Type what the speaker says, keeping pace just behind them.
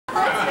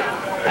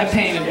I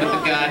painted with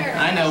the guy.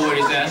 I know where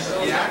he's at.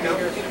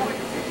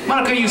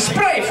 Monica, you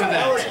spray for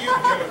that.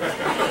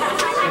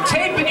 You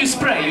tape and you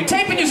spray. You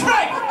tape and you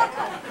spray.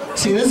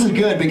 See, this is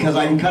good because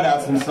I can cut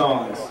out some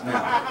songs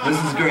now. This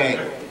is great.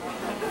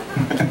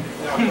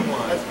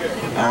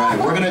 Alright,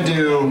 we're gonna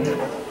do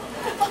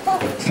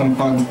some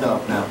fun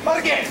stuff now.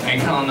 Are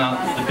you calling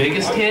out the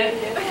biggest hit?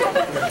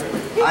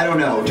 I don't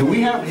know. Do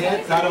we have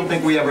hits? I don't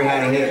think we ever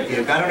had a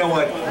hit. I don't know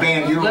what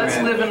band you were in. Let's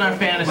live in our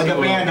fantasy But the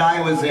world. band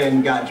I was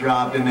in got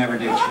dropped and never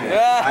did shit.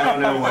 I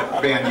don't know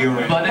what band you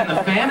were in. But in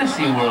the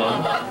fantasy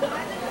world...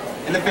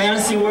 In the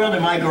fantasy world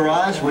in my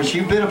garage, which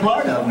you've been a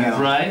part of now.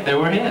 Right, there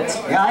were hits.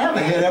 Yeah, I have a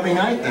hit every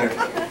night there.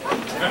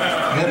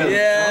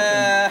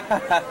 Yeah!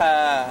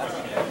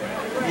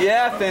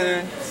 Yeah,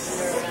 Finneran.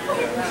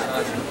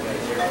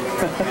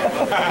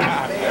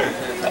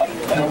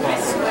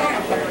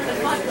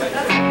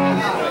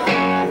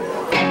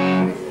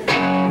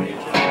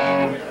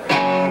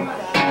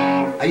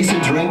 I used to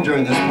drink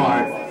during this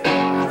part.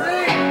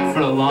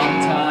 For a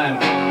long time.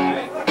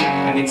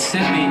 And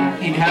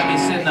he'd have me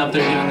sitting up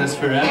there doing this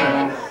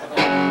forever.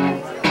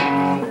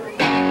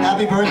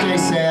 Happy birthday,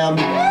 Sam.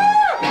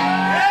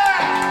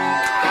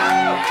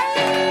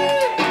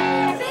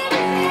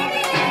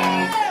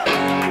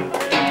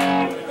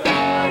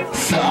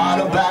 Thought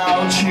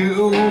about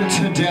you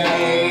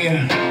today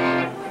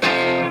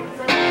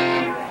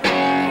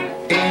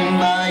in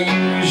my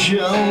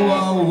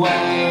usual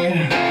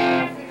way.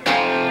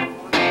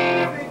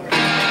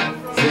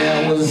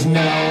 There was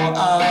no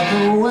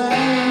other way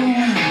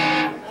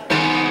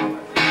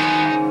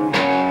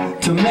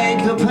to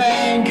make the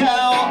pain go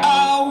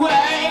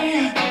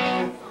away.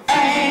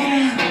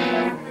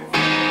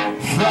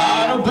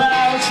 Thought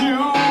about you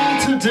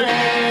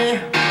today.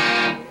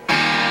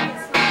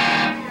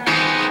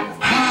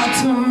 Hard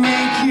to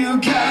make you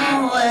go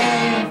away.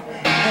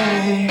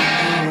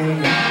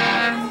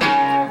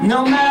 No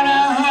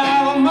matter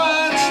how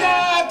much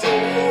I do,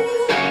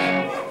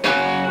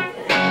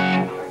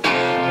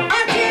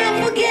 I can't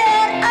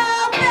forget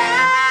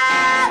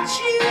about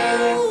you.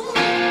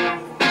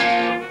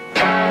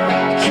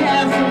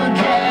 Can't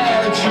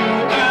forget you.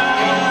 I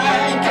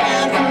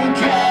can't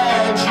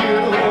forget you.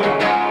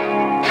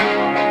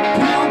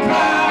 Bill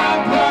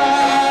Papa,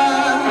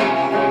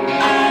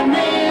 I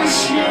miss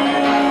you.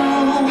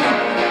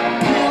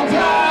 Bill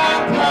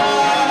Papa,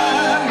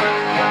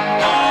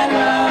 I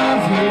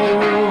love you.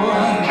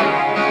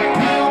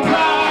 Bill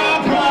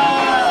Papa,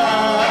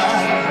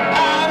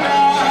 I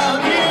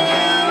love you.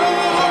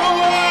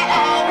 I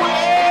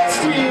always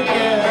did,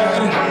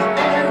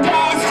 and I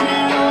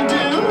still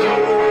do.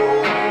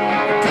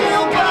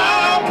 Bill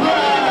Papa,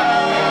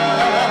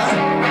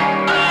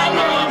 I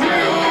love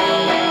you.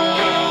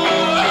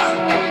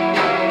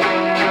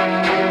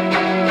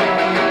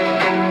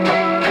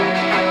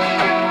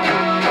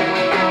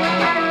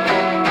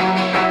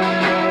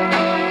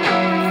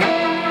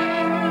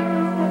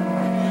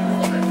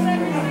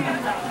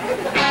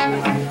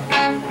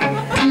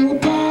 Bill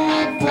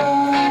Papa,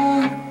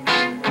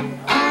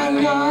 I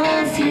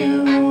love you.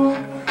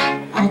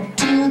 I'll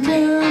do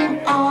them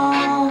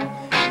all,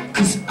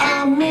 'cause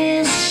I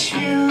miss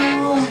you.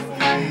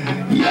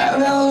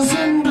 Yellows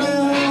and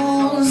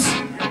blues,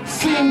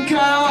 think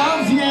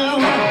of you.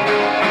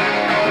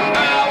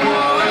 I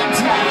would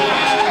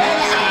die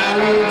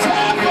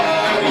for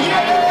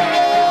you.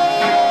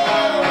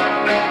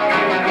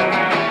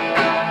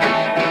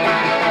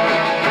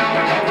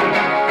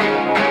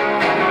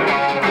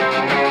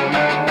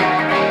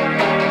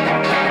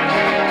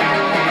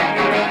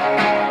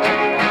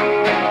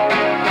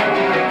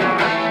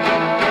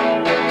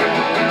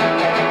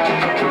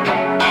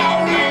 I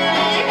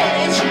really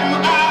hate you.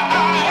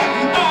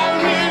 I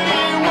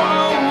really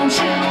want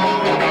you.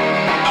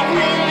 I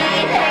really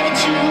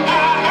hate you.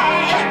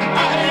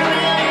 I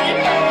really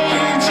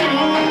hate you.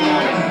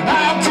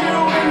 I'll do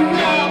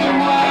another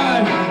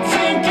one,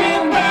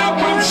 thinking about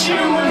what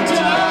you have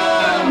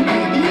done.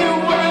 You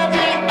were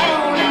the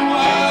only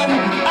one.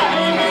 I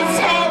miss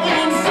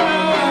having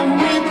fun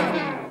with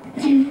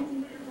you.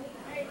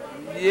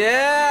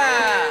 Yeah!